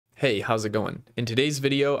Hey, how's it going? In today's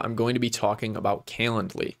video, I'm going to be talking about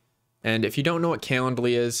Calendly. And if you don't know what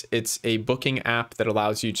Calendly is, it's a booking app that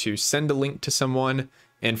allows you to send a link to someone,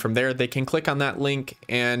 and from there they can click on that link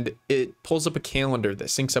and it pulls up a calendar that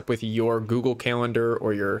syncs up with your Google Calendar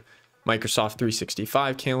or your Microsoft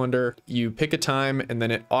 365 calendar. You pick a time and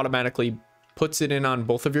then it automatically puts it in on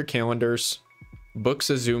both of your calendars,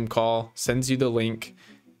 books a Zoom call, sends you the link,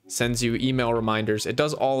 sends you email reminders. It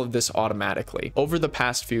does all of this automatically. Over the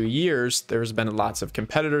past few years, there's been lots of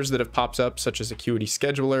competitors that have popped up, such as Acuity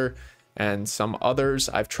Scheduler and some others.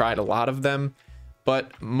 I've tried a lot of them,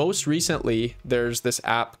 but most recently, there's this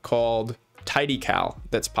app called TidyCal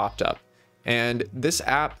that's popped up. And this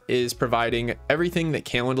app is providing everything that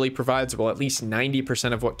Calendly provides, well, at least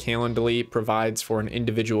 90% of what Calendly provides for an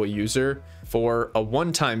individual user for a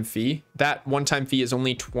one-time fee. That one-time fee is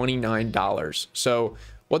only $29. So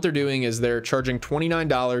what they're doing is they're charging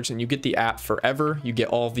 $29 and you get the app forever. You get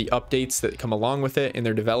all of the updates that come along with it, and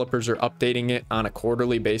their developers are updating it on a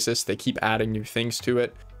quarterly basis. They keep adding new things to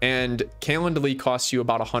it. And Calendly costs you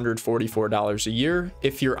about $144 a year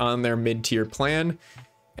if you're on their mid-tier plan.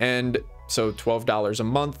 And so $12 a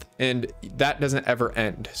month, and that doesn't ever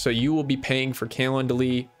end. So you will be paying for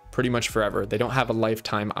Calendly pretty much forever. They don't have a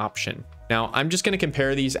lifetime option. Now, I'm just going to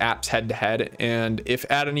compare these apps head to head, and if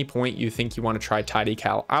at any point you think you want to try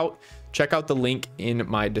TidyCal out, check out the link in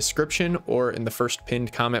my description or in the first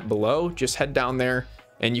pinned comment below. Just head down there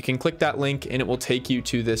and you can click that link and it will take you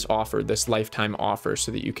to this offer, this lifetime offer,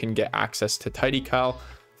 so that you can get access to TidyCal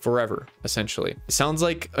forever, essentially. It sounds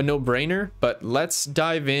like a no-brainer, but let's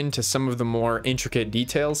dive into some of the more intricate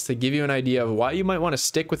details to give you an idea of why you might want to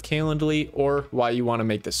stick with Calendly or why you want to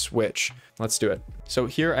make the switch. Let's do it. So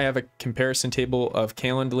here I have a comparison table of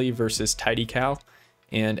Calendly versus TidyCal.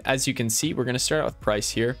 And as you can see, we're going to start out with price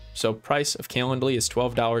here. So price of Calendly is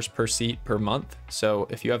 $12 per seat per month. So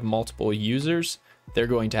if you have multiple users, they're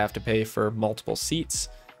going to have to pay for multiple seats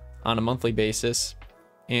on a monthly basis.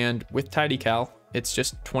 And with TidyCal, it's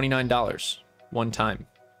just $29 one time,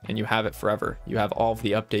 and you have it forever. You have all of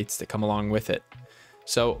the updates that come along with it.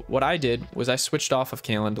 So what I did was I switched off of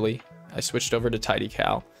Calendly. I switched over to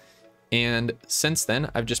TidyCal. And since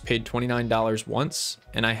then, I've just paid $29 once,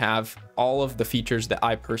 and I have all of the features that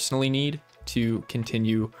I personally need to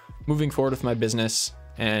continue moving forward with my business.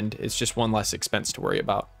 And it's just one less expense to worry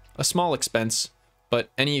about. A small expense, but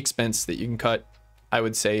any expense that you can cut, I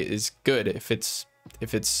would say, is good if it's,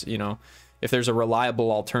 you know, if there's a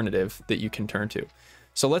reliable alternative that you can turn to.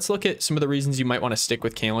 So let's look at some of the reasons you might want to stick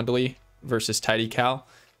with Calendly versus TidyCal,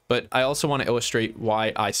 but I also want to illustrate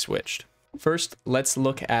why I switched. First, let's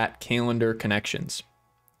look at calendar connections.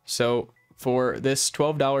 So for this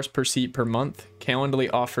 $12 per seat per month, Calendly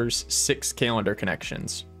offers 6 calendar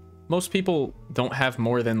connections. Most people don't have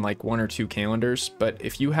more than like 1 or 2 calendars, but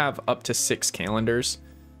if you have up to 6 calendars,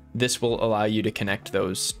 this will allow you to connect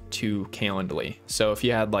those to Calendly. So if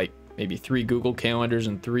you had like maybe 3 Google calendars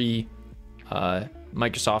and 3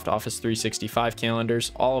 Microsoft Office 365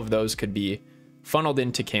 calendars, all of those could be funneled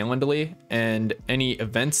into Calendly, and any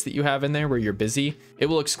events that you have in there where you're busy, it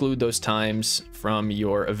will exclude those times from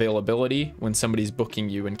your availability when somebody's booking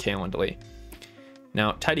you in Calendly.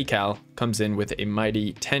 Now, TidyCal comes in with a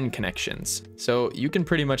mighty 10 connections. So you can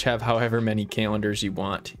pretty much have however many calendars you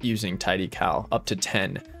want using TidyCal, up to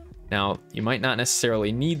 10. Now, you might not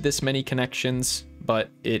necessarily need this many connections, but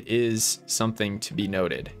it is something to be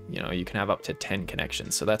noted. You know, you can have up to 10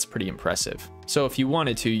 connections, so that's pretty impressive. So if you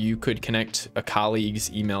wanted to, you could connect a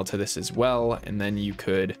colleague's email to this as well, and then you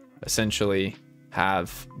could essentially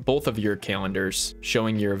have both of your calendars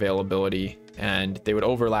showing your availability, and they would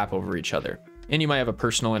overlap over each other. And you might have a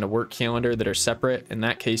personal and a work calendar that are separate. In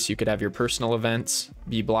that case, you could have your personal events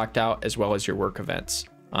be blocked out as well as your work events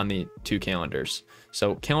on the 2 calendars.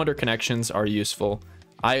 So calendar connections are useful.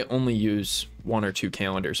 I only use 1 or 2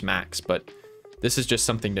 calendars max, but this is just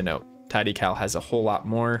something to note. TidyCal has a whole lot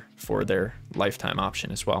more for their lifetime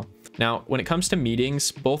option as well. Now, when it comes to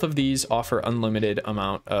meetings, both of these offer unlimited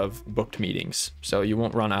amount of booked meetings, so you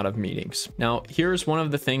won't run out of meetings. Now, here's one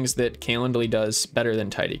of the things that Calendly does better than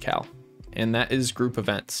TidyCal, and that is group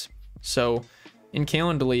events. So in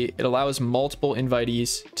Calendly, it allows multiple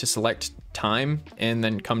invitees to select time and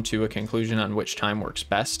then come to a conclusion on which time works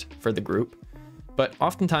best for the group. But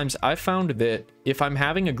oftentimes I've found that if I'm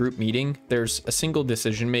having a group meeting, there's a single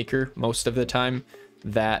decision maker most of the time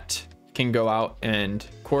that can go out and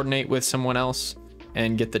coordinate with someone else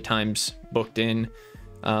and get the times booked in.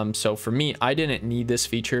 So for me, I didn't need this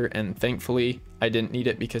feature, and thankfully I didn't need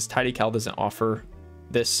it because TidyCal doesn't offer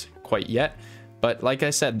this quite yet. But like I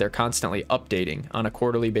said, they're constantly updating on a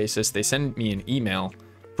quarterly basis. They send me an email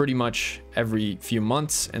pretty much every few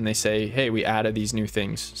months, and they say, hey, we added these new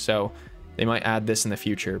things. So they might add this in the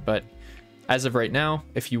future. But as of right now,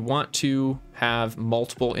 if you want to have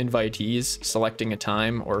multiple invitees selecting a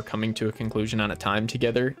time or coming to a conclusion on a time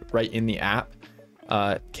together right in the app,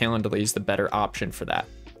 Calendly is the better option for that.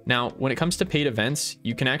 Now, when it comes to paid events,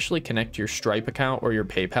 you can actually connect your Stripe account or your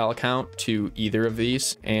PayPal account to either of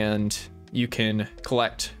these, and you can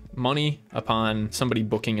collect money upon somebody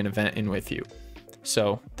booking an event in with you.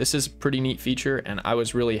 So this is a pretty neat feature, and I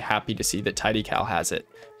was really happy to see that TidyCal has it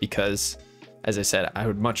because, as I said, I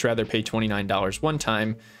would much rather pay $29 one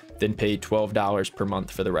time than pay $12 per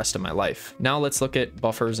month for the rest of my life. Now let's look at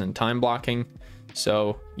buffers and time blocking.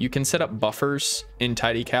 So you can set up buffers in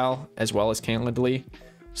TidyCal as well as Calendly,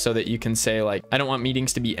 so that you can say, like, I don't want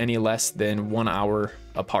meetings to be any less than 1 hour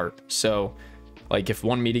apart. So like if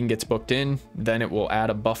one meeting gets booked in, then it will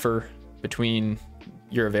add a buffer between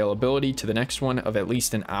your availability to the next one of at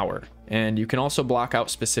least an hour. And you can also block out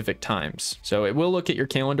specific times. So it will look at your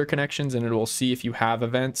calendar connections and it will see if you have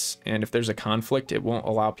events, and if there's a conflict, it won't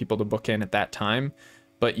allow people to book in at that time.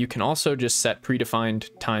 But you can also just set predefined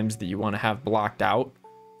times that you want to have blocked out,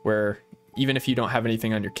 where even if you don't have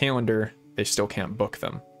anything on your calendar, they still can't book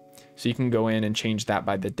them. So you can go in and change that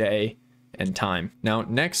by the day and time. Now,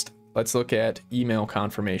 next, let's look at email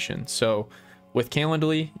confirmation. So with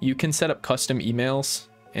Calendly, you can set up custom emails,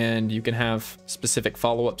 and you can have specific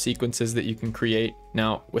follow-up sequences that you can create.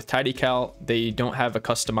 Now with TidyCal, they don't have a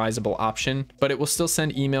customizable option, but it will still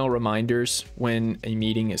send email reminders when a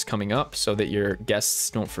meeting is coming up so that your guests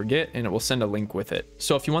don't forget, and it will send a link with it.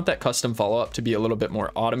 So if you want that custom follow-up to be a little bit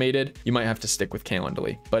more automated, you might have to stick with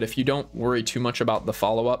Calendly. But if you don't worry too much about the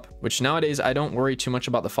follow-up, which nowadays I don't worry too much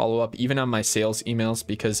about the follow-up even on my sales emails,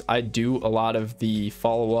 because I do a lot of the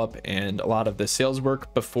follow-up and a lot of the sales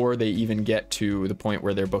work before they even get to the point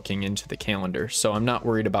where they're booking into the calendar. So I'm not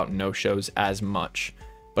worried about no-shows as much.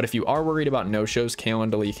 But if you are worried about no-shows,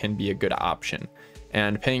 Calendly can be a good option.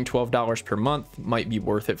 And paying $12 per month might be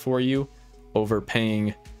worth it for you over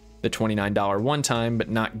paying the $29 one time, but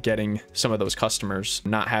not getting some of those customers,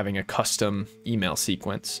 not having a custom email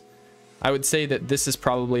sequence. I would say that this is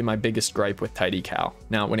probably my biggest gripe with TidyCal.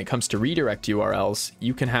 Now, when it comes to redirect URLs,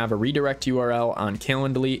 you can have a redirect URL on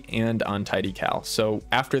Calendly and on TidyCal. So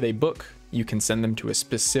after they book, you can send them to a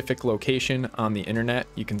specific location on the internet.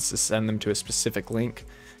 You can send them to a specific link,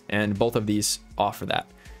 and both of these offer that.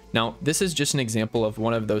 Now, this is just an example of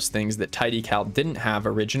one of those things that TidyCal didn't have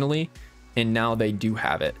originally, and now they do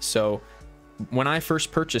have it. So when I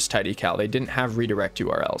first purchased TidyCal, they didn't have redirect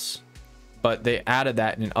URLs, but they added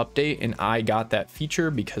that in an update, and I got that feature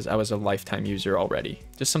because I was a lifetime user already.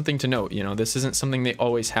 Just something to note, you know, this isn't something they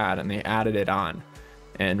always had, and they added it on.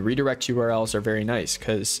 And redirect URLs are very nice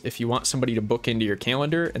because if you want somebody to book into your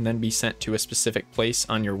calendar and then be sent to a specific place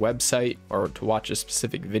on your website or to watch a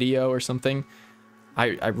specific video or something,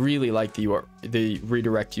 I really like the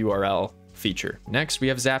redirect URL feature. Next, we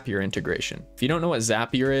have Zapier integration. If you don't know what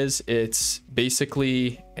Zapier is, it's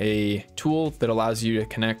basically a tool that allows you to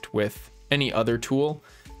connect with any other tool.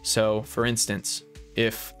 So for instance,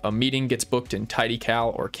 if a meeting gets booked in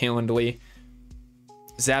TidyCal or Calendly,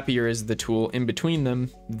 Zapier is the tool in between them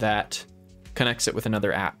that connects it with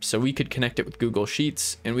another app. So we could connect it with Google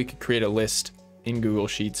Sheets, and we could create a list in Google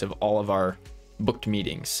Sheets of all of our booked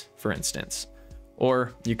meetings, for instance.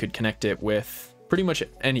 Or you could connect it with pretty much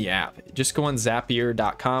any app. Just go on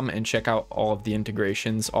Zapier.com and check out all of the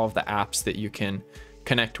integrations, all of the apps that you can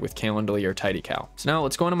connect with Calendly or TidyCal. So now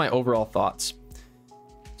let's go into my overall thoughts.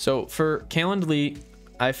 So for Calendly,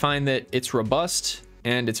 I find that it's robust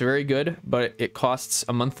and it's very good, but it costs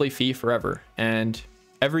a monthly fee forever. And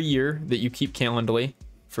every year that you keep Calendly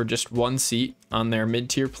for just one seat on their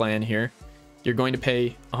mid-tier plan here, you're going to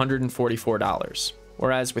pay $144.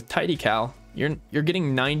 Whereas with TidyCal, you're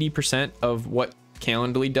getting 90% of what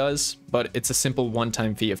Calendly does, but it's a simple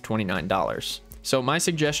one-time fee of $29. So my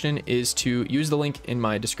suggestion is to use the link in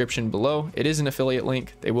my description below. It is an affiliate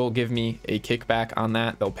link. They will give me a kickback on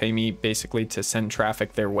that. They'll pay me basically to send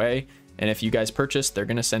traffic their way. And if you guys purchase, they're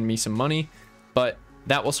going to send me some money, but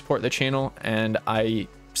that will support the channel. And I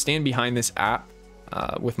stand behind this app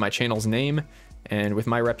with my channel's name and with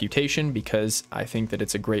my reputation because I think that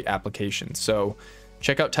it's a great application. So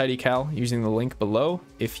check out TidyCal using the link below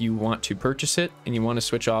if you want to purchase it and you want to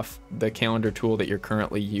switch off the calendar tool that you're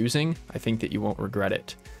currently using. I think that you won't regret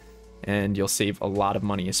it, and you'll save a lot of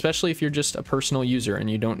money, especially if you're just a personal user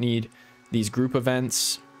and you don't need these group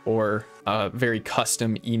events or a very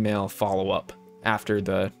custom email follow-up after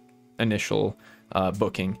the initial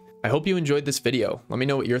booking. I hope you enjoyed this video. Let me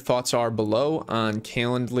know what your thoughts are below on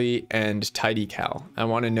Calendly and TidyCal. I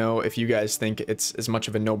want to know if you guys think it's as much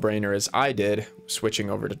of a no-brainer as I did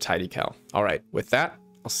switching over to TidyCal. All right, with that,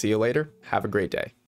 I'll see you later. Have a great day.